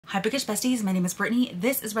Hi Bookish Besties, my name is Brittany.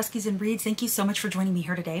 This is Rescues and Reads. Thank you so much for joining me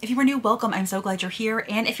here today. If you are new, welcome. I'm so glad you're here.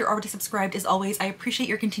 And if you're already subscribed, as always, I appreciate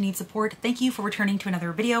your continued support. Thank you for returning to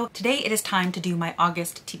another video. Today it is time to do my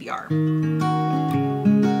August TBR.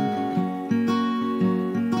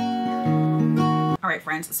 Alright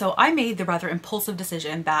friends, so I made the rather impulsive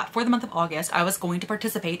decision that for the month of August, I was going to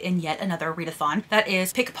participate in yet another readathon. That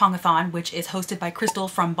is Pick-Pong-a-Thon, which is hosted by Crystal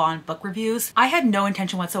from Bond Book Reviews. I had no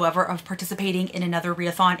intention whatsoever of participating in another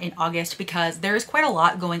readathon in August because there is quite a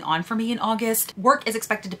lot going on for me in August. Work is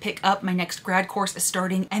expected to pick up, my next grad course is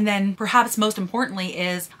starting, and then perhaps most importantly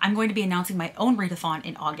is I'm going to be announcing my own readathon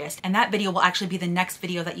in August, and that video will actually be the next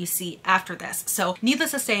video that you see after this. So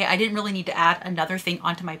needless to say, I didn't really need to add another thing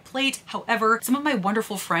onto my plate. However, some of my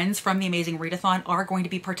wonderful friends from the amazing readathon are going to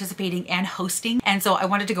be participating and hosting, and so I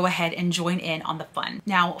wanted to go ahead and join in on the fun.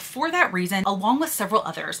 Now, for that reason, along with several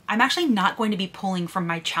others, I'm actually not going to be pulling from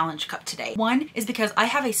my challenge cup today. One is because I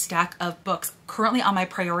have a stack of books currently on my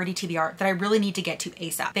priority TBR that I really need to get to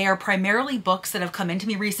ASAP. They are primarily books that have come into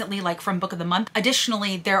me recently, like from Book of the Month.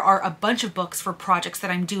 Additionally, there are a bunch of books for projects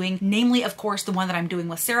that I'm doing, namely, of course, the one that I'm doing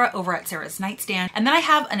with Sarah over at Sarah's Nightstand. And then I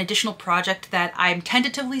have an additional project that I'm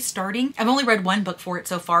tentatively starting. I've only read one book for it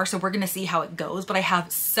so far, so we're gonna see how it goes, but I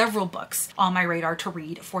have several books on my radar to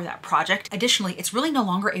read for that project. Additionally, it's really no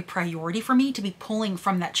longer a priority for me to be pulling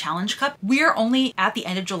from that challenge cup. We are only at the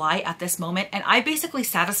end of July at this moment, and I basically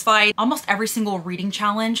satisfied almost every single reading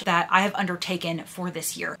challenge that I have undertaken for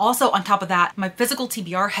this year. Also, on top of that, my physical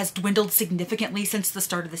TBR has dwindled significantly since the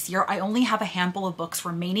start of this year. I only have a handful of books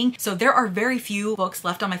remaining, so there are very few books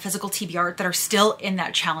left on my physical TBR that are still in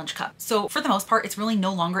that challenge cup. So for the most part, it's really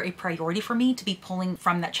no longer a priority for me to be pulling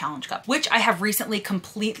from that challenge cup, which I have recently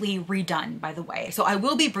completely redone, by the way. So I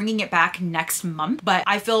will be bringing it back next month, but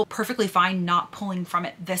I feel perfectly fine not pulling from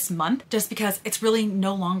it this month just because it's really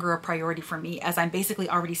no longer a priority for me, as I'm basically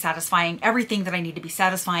already satisfying everything that I need to be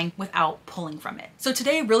satisfying without pulling from it. So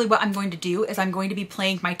today, really what I'm going to do is I'm going to be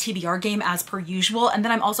playing my TBR game as per usual, and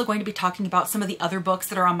then I'm also going to be talking about some of the other books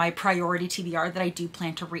that are on my priority TBR that I do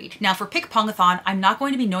plan to read. Now for Pick-Pong-a-Thon, I'm not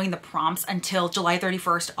going to be knowing the prompts until July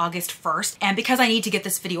 31st, August 1st, and because I need to get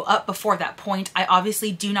this video up before that point, I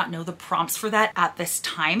obviously do not know the prompts for that at this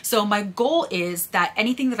time. So my goal is that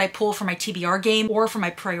anything that I pull from my TBR game or from my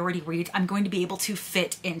priority reads, I'm going to be able to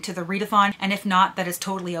fit into the readathon, and if not, that is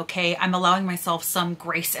totally okay. I'm allowing myself some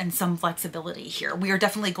grace and some flexibility here. We are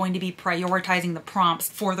definitely going to be prioritizing the prompts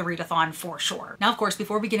for the readathon for sure. Now, of course,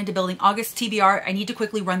 before we get into building August TBR, I need to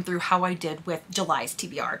quickly run through how I did with July's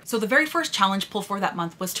TBR. So the very first challenge pull for that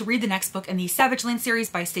month was to read the next book in the Savage Land series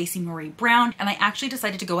by Stacey Marie Brown, and I actually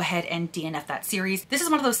decided to go ahead and DNF that series. This is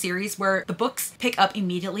one of those series where the books pick up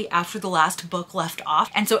immediately after the last book left off,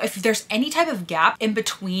 and so if there's any type of gap in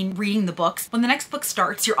between reading the books, when the next book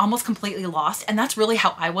starts, you're almost completely lost, and that's really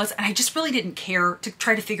how I was, and I just really didn't care to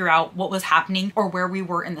try to figure out what was happening or where we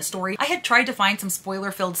were in the story. I had tried to find some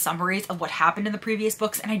spoiler-filled summaries of what happened in the previous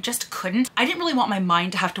books, and I just couldn't. I didn't really want my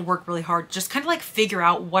mind to have to work really hard, just kind of like figure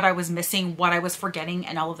out what I was missing, what I was forgetting,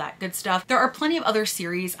 and all of that good stuff. There are plenty of other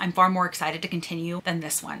series I'm far more excited to continue than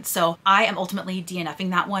this one, so I am ultimately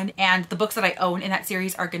DNFing that one, and the books that I own in that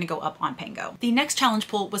series are going to go up on Pango. The next challenge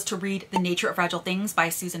pull was to read The Nature of Fragile Things by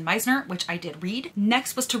Susan Meisner, which I did read.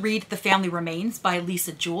 Next was to read The Family Remains by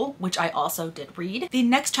Lisa Jewell, which I also did read. The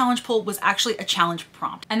next challenge pull was actually a challenge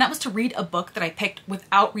prompt, and that was to read a book that I picked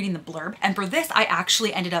without reading the blurb, and for this I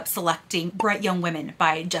actually ended up selecting Bright Young Women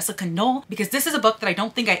by Jessica Knoll, because this is a book that I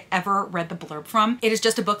don't think I ever read the blurb from. It is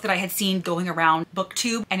just a book that I had seen going around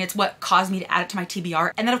BookTube, and it's what caused me to add it to my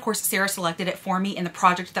TBR, and then of course Sarah selected it for me in the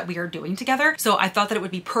project that we are doing together, so I thought that it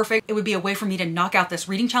would be perfect. It would be a way for me to knock out this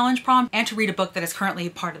reading challenge prompt and to read a book that is currently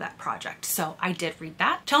part of that project, so I did read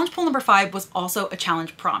that. Challenge pull number 5 was also a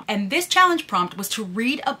challenge prompt, and this challenge prompt was to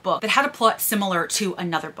read a book that had a plot similar to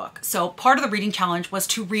another book. So part of the reading challenge was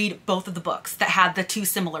to read both of the books that had the two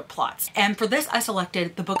similar plots. And for this, I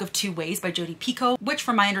selected The Book of Two Ways by Jodi Picoult, which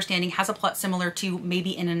from my understanding has a plot similar to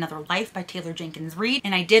Maybe in Another Life by Taylor Jenkins Reid.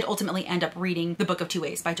 And I did ultimately end up reading The Book of Two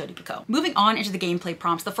Ways by Jodi Picoult. Moving on into the gameplay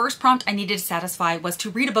prompts, the first prompt I needed to satisfy was to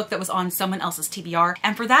read a book that was on someone else's TBR.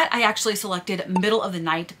 And for that, I actually selected Middle of the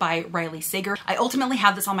Night by Riley Sager. I ultimately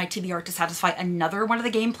had this on my TBR to satisfy another one of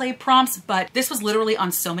the gameplay prompts, but this was literally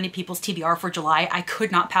on so many people's TBR for July, I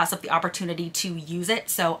could not pass up the opportunity to use it,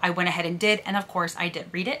 so I went ahead and did, and of course I did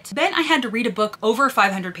read it. Then I had to read a book over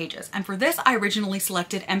 500 pages, and for this I originally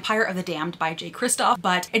selected Empire of the Damned by Jay Kristoff,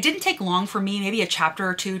 but it didn't take long for me, maybe a chapter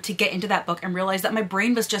or two, to get into that book and realized that my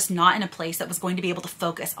brain was just not in a place that was going to be able to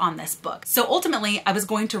focus on this book. So ultimately, I was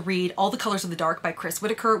going to read All the Colors of the Dark by Chris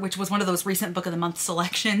Whitaker, which was one of those recent Book of the Month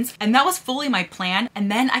selections. And that was fully my plan.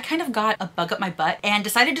 And then I kind of got a bug up my butt and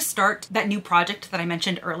decided to start that new project that I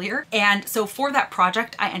mentioned earlier. And so for that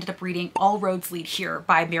project, I ended up reading All Roads Lead Here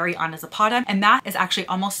by Mary Anna Zapata. And that is actually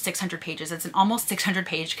almost 600 pages. It's an almost 600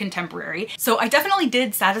 page contemporary. So I definitely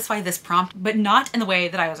did satisfy this prompt, but not in the way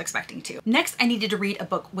that I was expecting to. Next, I needed to read a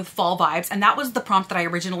book with fall vibes, and that was the prompt that I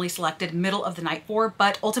originally selected Middle of the Night for,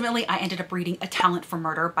 but ultimately I ended up reading A Talent for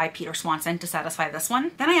Murder by Peter Swanson to satisfy this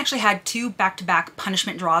one. Then I actually had two back-to-back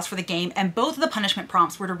punishment draws for the game, and both of the punishment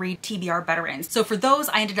prompts were to read TBR veterans. So for those,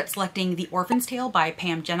 I ended up selecting The Orphan's Tale by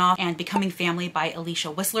Pam Jenoff and Becoming Family by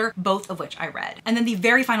Alicia Whistler, both of which I read. And then the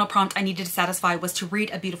very final prompt I needed to satisfy was to read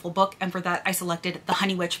a beautiful book, and for that I selected The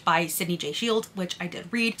Honey Witch by Sydney J. Shields, which I did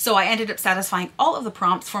read. So I ended up satisfying all of the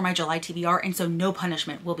prompts for my July TBR, and so no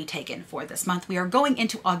punishment will be taken for this month. We are going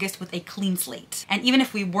into August with a clean slate. And even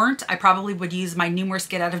if we weren't, I probably would use my numerous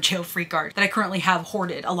get out of jail free cards that I currently have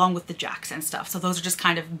hoarded along with the jacks and stuff. So those are just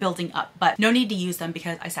kind of building up, but no need to use them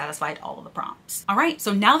because I satisfied all of the prompts. All right,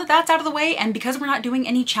 so now that that's out of the way, and because we're not doing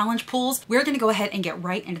any challenge pulls, we're gonna go ahead and get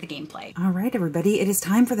right into the gameplay. All right, everybody, it is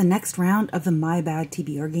time for the next round of the My Bad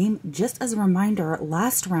TBR game. Just as a reminder,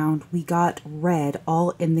 last round we got red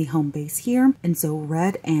all in the home base here, and so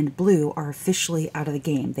red and blue are officially out of the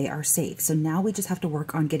game. They are safe. So now we just have to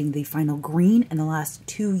work on getting the final green and the last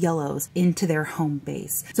two yellows into their home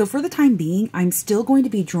base. So for the time being, I'm still going to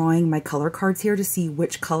be drawing my color cards here to see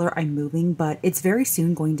which color I'm moving, but it's very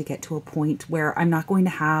soon going to get to a point where I'm not going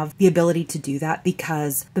to have the ability to do that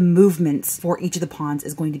because the movements for each of the pawns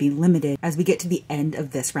is going to be limited as we get to the end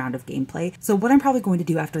of this round of gameplay. So what I'm probably going to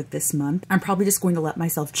do after this month, I'm probably just going to let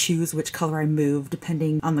myself choose which color I move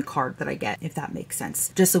depending on the card that I get, if that makes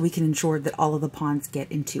sense, just so we can ensure that all of the pawns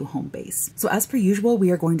get into home base. So as per usual,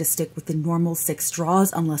 we are going to stick with the normal 6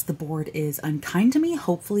 draws unless the board is unkind to me.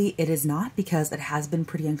 Hopefully it is not, because it has been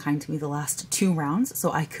pretty unkind to me the last 2 rounds,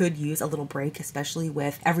 so I could use a little break, especially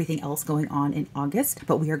with everything else going on in August.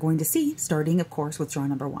 But we are going to see, starting of course with draw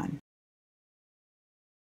number 1.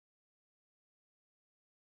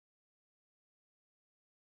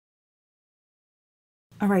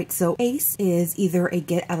 All right, so ace is either a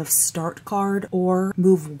get out of start card or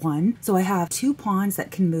move 1. So I have 2 pawns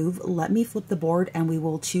that can move. Let me flip the board and we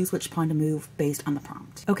will choose which pawn to move based on the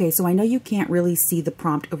prompt. Okay, so I know you can't really see the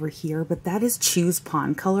prompt over here, but that is choose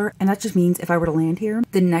pawn color. And that just means if I were to land here,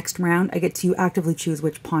 the next round I get to actively choose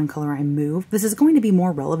which pawn color I move. This is going to be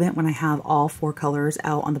more relevant when I have all 4 colors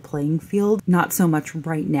out on the playing field. Not so much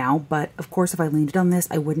right now, but of course if I landed on this,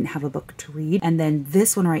 I wouldn't have a book to read. And then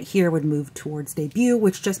this one right here would move towards debut,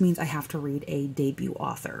 which just means I have to read a debut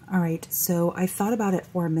author. All right, so I thought about it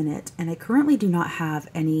for a minute, and I currently do not have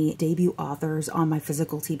any debut authors on my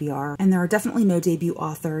physical TBR, and there are definitely no debut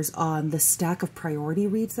authors on the stack of priority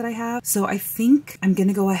reads that I have. So I think I'm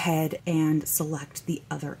gonna go ahead and select the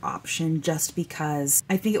other option, just because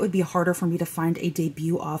I think it would be harder for me to find a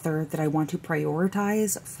debut author that I want to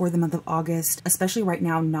prioritize for the month of August, especially right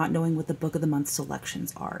now not knowing what the book of the month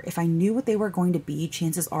selections are. If I knew what they were going to be,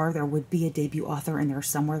 chances are there would be a debut author in there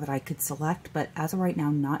somewhere that I could select, but as of right now,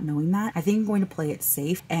 not knowing that, I think I'm going to play it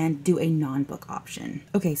safe and do a non-book option.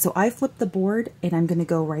 Okay, so I flipped the board and I'm gonna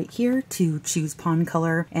go right here to choose pawn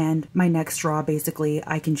color, and my next draw, basically,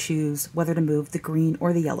 I can choose whether to move the green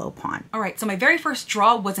or the yellow pawn. All right, so my very first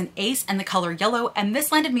draw was an ace and the color yellow, and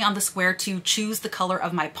this landed me on the square to choose the color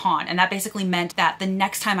of my pawn, and that basically meant that the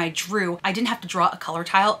next time I drew, I didn't have to draw a color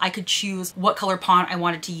tile. I could choose what color pawn I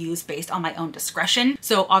wanted to use based on my own discretion.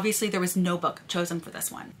 So obviously there was no book chosen for this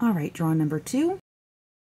one. All right, draw number 2.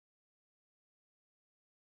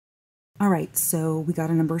 All right, so we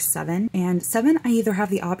got a number 7, and 7, I either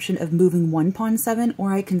have the option of moving 1 pawn 7,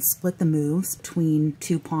 or I can split the moves between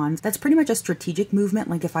 2 pawns. That's pretty much a strategic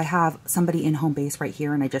movement. Like if I have somebody in home base right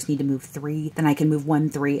here and I just need to move 3, then I can move 1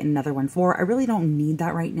 3 and another 1 4. I really don't need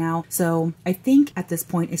that right now. So I think at this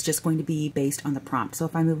point it's just going to be based on the prompt. So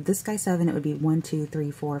if I move this guy 7, it would be 1 2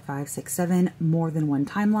 3 4 5 6 7, more than 1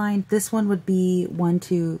 timeline. This one would be 1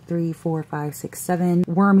 2 3 4 5 6 7,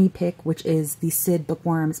 Wormy Pick, which is the Sid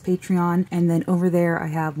Bookworms Patreon. And then over there I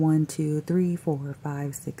have 1 2 3 4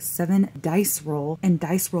 5 6 7 dice roll, and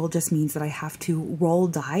dice roll just means that I have to roll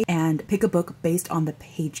die and pick a book based on the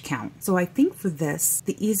page count. So I think for this,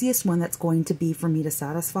 the easiest one that's going to be for me to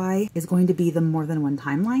satisfy is going to be the more than 1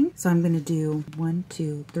 timeline. So I'm going to do 1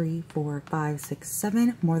 2 3 4 5 6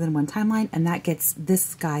 7, more than 1 timeline, and that gets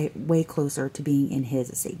this guy way closer to being in his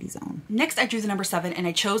safety zone. Next, I drew the number 7 and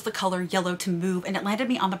I chose the color yellow to move, and it landed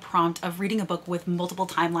me on the prompt of reading a book with multiple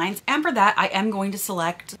timelines. And time for that, I am going to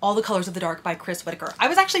select All the Colors of the Dark by Chris Whitaker. I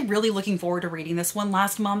was actually really looking forward to reading this one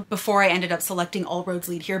last month before I ended up selecting All Roads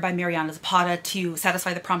Lead Here by Mariana Zapata to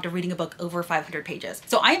satisfy the prompt of reading a book over 500 pages.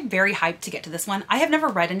 So I am very hyped to get to this one. I have never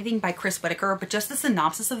read anything by Chris Whitaker, but just the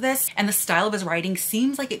synopsis of this and the style of his writing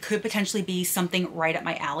seems like it could potentially be something right up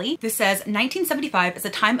my alley. This says, 1975 is a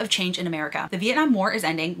time of change in America. The Vietnam War is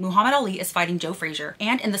ending, Muhammad Ali is fighting Joe Frazier,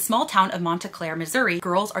 and in the small town of Montclair, Missouri,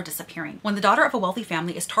 girls are disappearing. When the daughter of a wealthy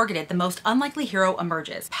family is targeted, the most unlikely hero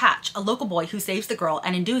emerges, Patch, a local boy who saves the girl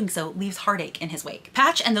and in doing so leaves heartache in his wake.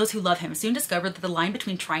 Patch and those who love him soon discover that the line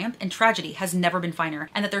between triumph and tragedy has never been finer,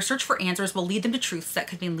 and that their search for answers will lead them to truths that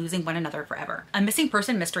could mean losing one another forever. A missing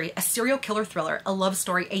person mystery, a serial killer thriller, a love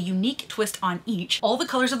story, a unique twist on each. All the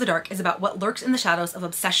Colors of the Dark is about what lurks in the shadows of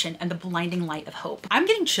obsession and the blinding light of hope. I'm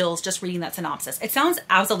getting chills just reading that synopsis. It sounds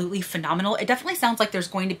absolutely phenomenal. It definitely sounds like there's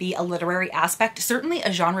going to be a literary aspect, certainly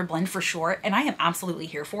a genre blend for sure, and I am absolutely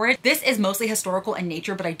here for it. This is mostly historical in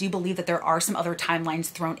nature, but I do believe that there are some other timelines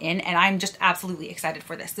thrown in, and I'm just absolutely excited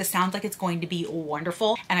for this. This sounds like it's going to be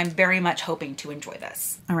wonderful, and I'm very much hoping to enjoy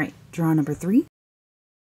this. All right, draw number 3.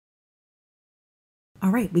 All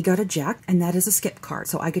right, we got a Jack, and that is a skip card.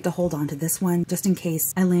 So I get to hold on to this one just in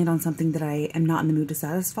case I land on something that I am not in the mood to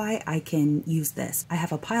satisfy. I can use this. I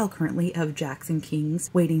have a pile currently of Jacks and Kings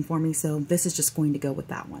waiting for me, so this is just going to go with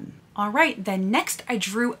that one. All right, then next I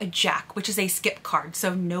drew a Jack, which is a skip card,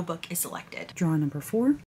 so no book is selected. Draw number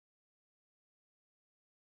 4.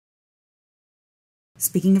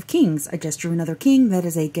 Speaking of kings, I just drew another king. That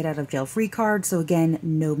is a get out of jail free card. So again,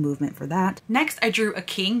 no movement for that. Next, I drew a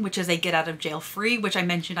king, which is a get out of jail free, which I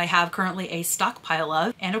mentioned I have currently a stockpile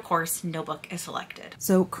of. And of course, no book is selected.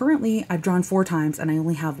 So currently I've drawn 4 times and I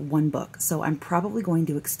only have 1 book. So I'm probably going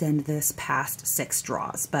to extend this past 6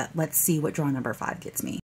 draws, but let's see what draw number 5 gets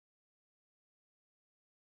me.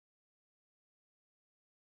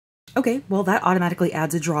 Okay, well that automatically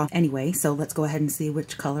adds a draw anyway. So let's go ahead and see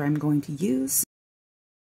which color I'm going to use.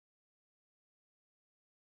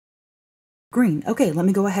 Green. Okay, let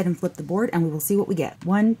me go ahead and flip the board and we will see what we get.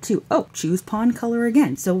 1, 2. Oh, choose pawn color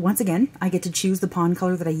again. So once again, I get to choose the pawn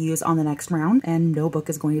color that I use on the next round and no book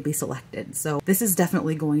is going to be selected. So this is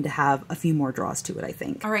definitely going to have a few more draws to it, I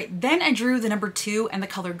think. All right, then I drew the number 2 and the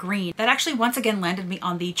color green. That actually once again landed me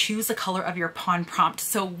on the choose the color of your pawn prompt.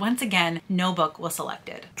 So once again, no book was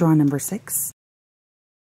selected. Draw number 6.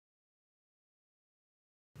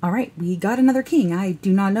 All right, we got another king. I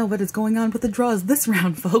do not know what is going on with the draws this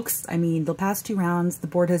round, folks. I mean, the past 2 rounds, the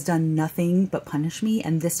board has done nothing but punish me.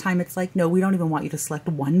 And this time it's like, no, we don't even want you to select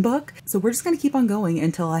 1 book. So we're just going to keep on going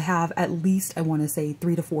until I have at least, I want to say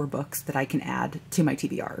 3 to 4 books that I can add to my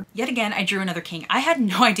TBR. Yet again, I drew another king. I had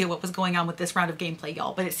no idea what was going on with this round of gameplay,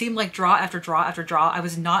 y'all, but it seemed like draw after draw after draw, I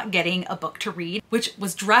was not getting a book to read, which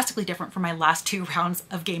was drastically different from my last 2 rounds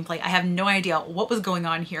of gameplay. I have no idea what was going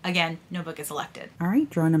on here. Again, no book is selected. All right,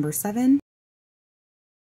 draw number 7.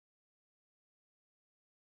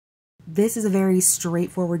 This is a very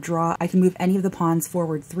straightforward draw. I can move any of the pawns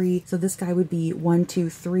forward 3. So this guy would be 1, 2,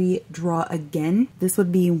 3, draw again. This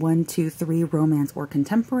would be 1, 2, 3, romance or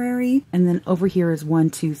contemporary. And then over here is 1,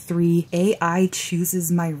 2, 3, AI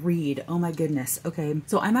chooses my read. Oh my goodness. Okay.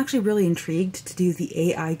 So I'm actually really intrigued to do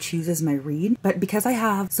the AI chooses my read, but because I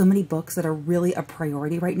have so many books that are really a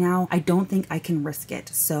priority right now, I don't think I can risk it.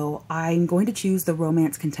 So I'm going to choose the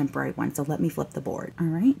romance contemporary one. So let me flip the board. All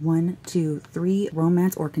right. 1, 2, 3,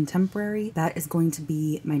 romance or contemporary. That is going to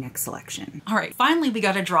be my next selection. All right, finally we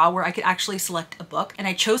got a draw where I could actually select a book and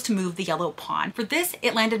I chose to move the yellow pawn. For this,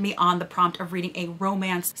 it landed me on the prompt of reading a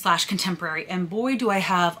romance / contemporary, and boy do I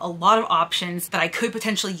have a lot of options that I could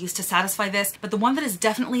potentially use to satisfy this, but the one that is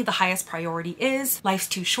definitely the highest priority is Life's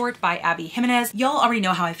Too Short by Abby Jimenez. Y'all already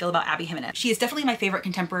know how I feel about Abby Jimenez. She is definitely my favorite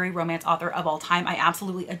contemporary romance author of all time. I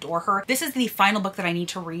absolutely adore her. This is the final book that I need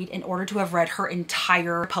to read in order to have read her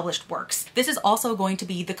entire published works. This is also going to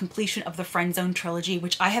be the completion of the Friend Zone trilogy,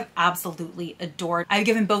 which I have absolutely adored. I've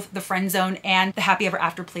given both the Friend Zone and the Happy Ever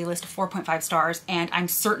After playlist 4.5 stars, and I'm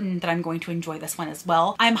certain that I'm going to enjoy this one as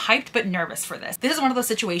well. I'm hyped but nervous for this. This is one of those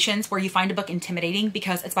situations where you find a book intimidating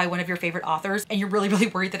because it's by one of your favorite authors and you're really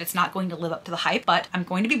worried that it's not going to live up to the hype, but I'm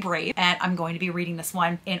going to be brave and I'm going to be reading this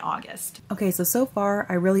one in August. Okay, so far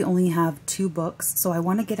I really only have 2 books, so I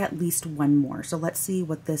want to get at least 1 more. So let's see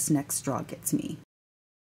what this next draw gets me.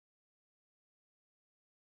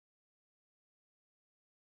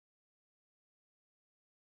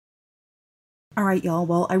 All right, y'all.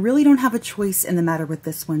 Well, I really don't have a choice in the matter with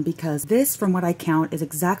this one because this, from what I count, is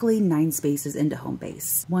exactly 9 spaces into home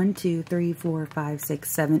base. 1, 2, 3, 4, 5, 6,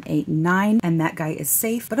 7, 8, 9. And that guy is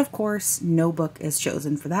safe. But of course, no book is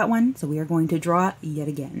chosen for that one. So we are going to draw yet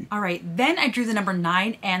again. All right, then I drew the number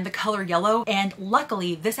 9 and the color yellow. And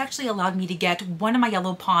luckily, this actually allowed me to get one of my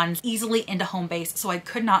yellow pawns easily into home base. So I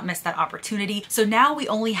could not miss that opportunity. So now we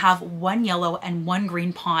only have 1 yellow and 1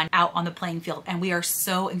 green pawn out on the playing field. And we are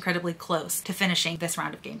so incredibly close to finishing this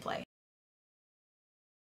round of gameplay.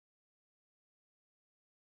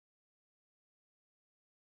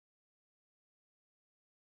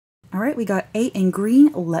 All right, we got 8 in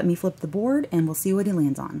green. Let me flip the board and we'll see what he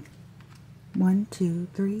lands on. 1, 2,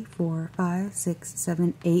 3, 4, 5, 6,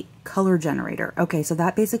 7, 8 color generator. Okay, so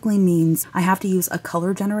that basically means I have to use a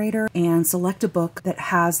color generator and select a book that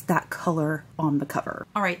has that color on the cover.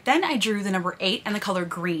 All right, then I drew the number 8 and the color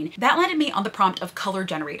green. That landed me on the prompt of color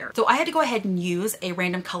generator. So I had to go ahead and use a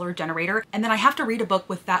random color generator, and then I have to read a book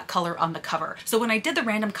with that color on the cover. So when I did the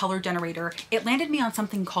random color generator, it landed me on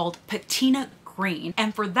something called patina green.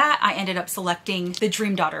 And for that, I ended up selecting The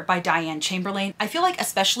Dream Daughter by Diane Chamberlain. I feel like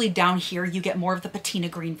especially down here, you get more of the patina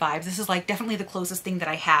green vibes. This is like definitely the closest thing that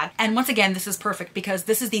I had. And once again, this is perfect because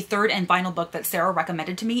this is the 3rd and final book that Sarah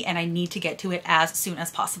recommended to me and I need to get to it as soon as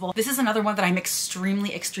possible. This is another one that I'm extremely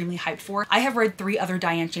hyped for. I have read 3 other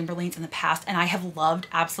Diane Chamberlains in the past and I have loved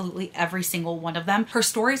absolutely every single one of them. Her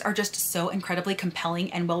stories are just so incredibly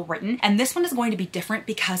compelling and well written. And this one is going to be different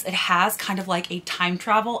because it has kind of like a time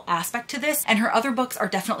travel aspect to this, and her other books are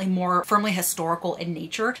definitely more firmly historical in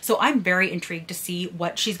nature. So I'm very intrigued to see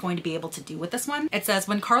what she's going to be able to do with this one. It says,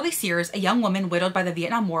 when Carly Sears, a young woman widowed by the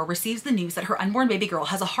Vietnam War, receives the news that her unborn baby girl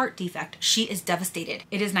has a heart defect, she is devastated.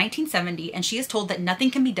 It is 1970 and she is told that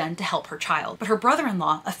nothing can be done to help her child. But her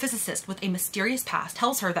brother-in-law, a physicist with a mysterious past,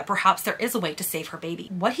 tells her that perhaps there is a way to save her baby.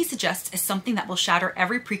 What he suggests is something that will shatter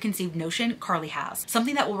every preconceived notion Carly has.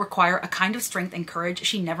 Something that will require a kind of strength and courage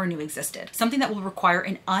she never knew existed. Something that will require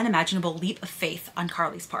an unimaginable leap of faith on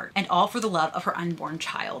Carly's part, and all for the love of her unborn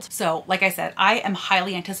child. So like I said, I am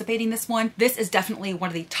highly anticipating this one. This is definitely one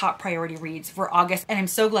of the top priority reads for August, and I'm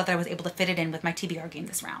so glad that I was able to fit it in with my TBR game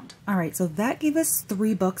this round. All right, so that gave us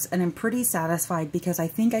 3 books and I'm pretty satisfied because I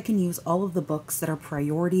think I can use all of the books that are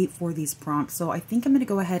priority for these prompts. So I think I'm going to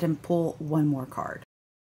go ahead and pull one more card.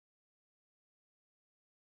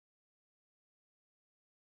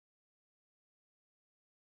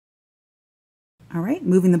 All right,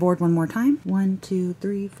 moving the board one more time. 1, 2,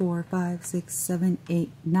 3, 4, 5, 6, 7,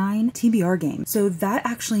 8, 9. TBR game. So that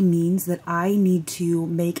actually means that I need to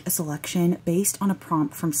make a selection based on a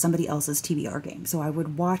prompt from somebody else's TBR game. So I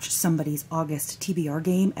would watch somebody's August TBR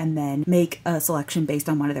game and then make a selection based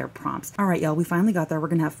on one of their prompts. All right, y'all, we finally got there. We're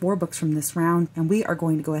gonna have 4 books from this round and we are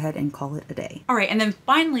going to go ahead and call it a day. All right, and then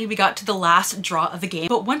finally we got to the last draw of the game.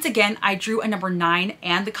 But once again, I drew a number 9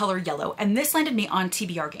 and the color yellow, and this landed me on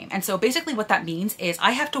TBR game. And so basically what that means is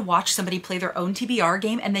I have to watch somebody play their own TBR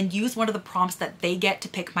game and then use one of the prompts that they get to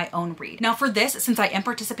pick my own read. Now for this, since I am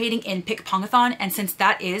participating in Pick-Pong-a-Thon, and since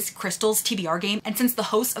that is Crystal's TBR game, and since the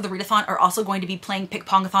hosts of the readathon are also going to be playing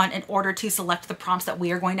Pick-Pong-a-Thon in order to select the prompts that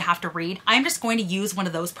we are going to have to read, I'm just going to use one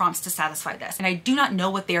of those prompts to satisfy this. And I do not know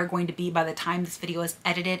what they are going to be by the time this video is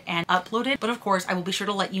edited and uploaded, but of course I will be sure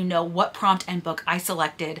to let you know what prompt and book I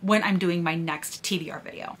selected when I'm doing my next TBR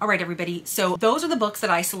video. All right, everybody, so those are the books that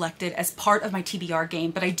I selected as part of my TBR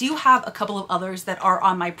game, but I do have a couple of others that are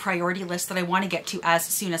on my priority list that I want to get to as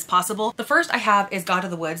soon as possible. The first I have is God of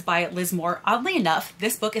the Woods by Liz Moore. Oddly enough,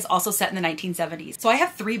 this book is also set in the 1970s. So I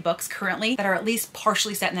have 3 books currently that are at least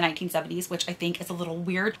partially set in the 1970s, which I think is a little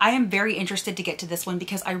weird. I am very interested to get to this one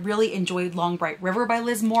because I really enjoyed Long Bright River by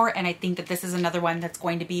Liz Moore, and I think that this is another one that's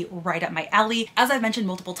going to be right up my alley. As I've mentioned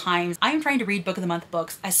multiple times, I am trying to read Book of the Month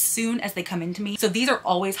books as soon as they come into me, so these are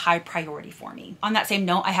always high priority for me. On that same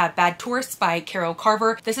note, I have Bad Tourists by Caro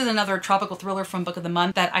Carver. This is another tropical thriller from Book of the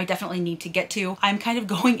Month that I definitely need to get to. I'm kind of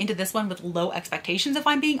going into this one with low expectations if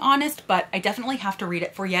I'm being honest, but I definitely have to read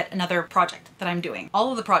it for yet another project that I'm doing.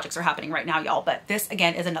 All of the projects are happening right now, y'all, but this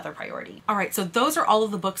again is another priority. All right, so those are all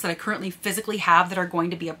of the books that I currently physically have that are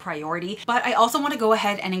going to be a priority, but I also want to go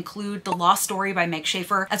ahead and include The Lost Story by Meg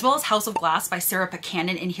Schaefer, as well as House of Glass by Sarah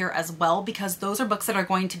Buchanan in here as well, because those are books that are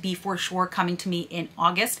going to be for sure coming to me in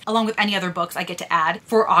August, along with any other books I get to add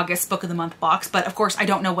for August Book of the Month box box, but of course I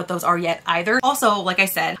don't know what those are yet either. Also, like I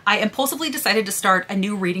said, I impulsively decided to start a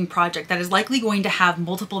new reading project that is likely going to have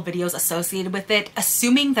multiple videos associated with it,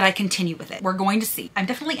 assuming that I continue with it. We're going to see. I'm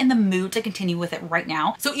definitely in the mood to continue with it right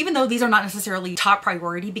now. So even though these are not necessarily top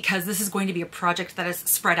priority because this is going to be a project that is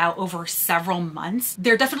spread out over several months,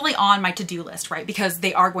 they're definitely on my to-do list, right? Because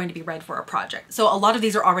they are going to be read for a project. So a lot of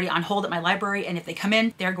these are already on hold at my library, and if they come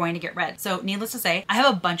in, they're going to get read. So needless to say, I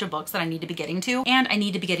have a bunch of books that I need to be getting to, and I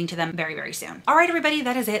need to be getting to them very, very soon. All right, everybody,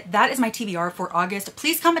 that is it. That is my TBR for August.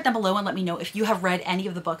 Please comment down below and let me know if you have read any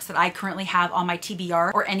of the books that I currently have on my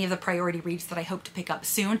TBR or any of the priority reads that I hope to pick up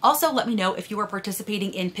soon. Also, let me know if you are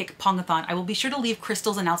participating in Pick-Pong-a-Thon. I will be sure to leave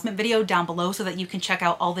Crystal's announcement video down below so that you can check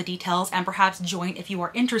out all the details and perhaps join if you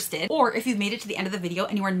are interested. Or if you've made it to the end of the video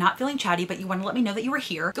and you are not feeling chatty but you want to let me know that you were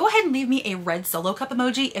here, go ahead and leave me a red solo cup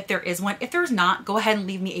emoji if there is one. If there's not, go ahead and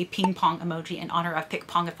leave me a ping pong emoji in honor of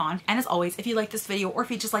Pick-Pong-a-Thon. And as always, if you like this video or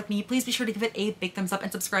if you just like me, please be sure to give it a big thumbs up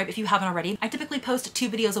and subscribe if you haven't already. I typically post 2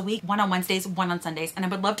 videos a week, one on Wednesdays, one on Sundays, and I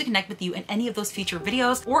would love to connect with you in any of those future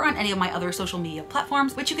videos or on any of my other social media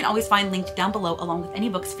platforms, which you can always find linked down below along with any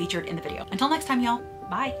books featured in the video. Until next time, y'all,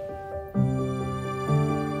 bye.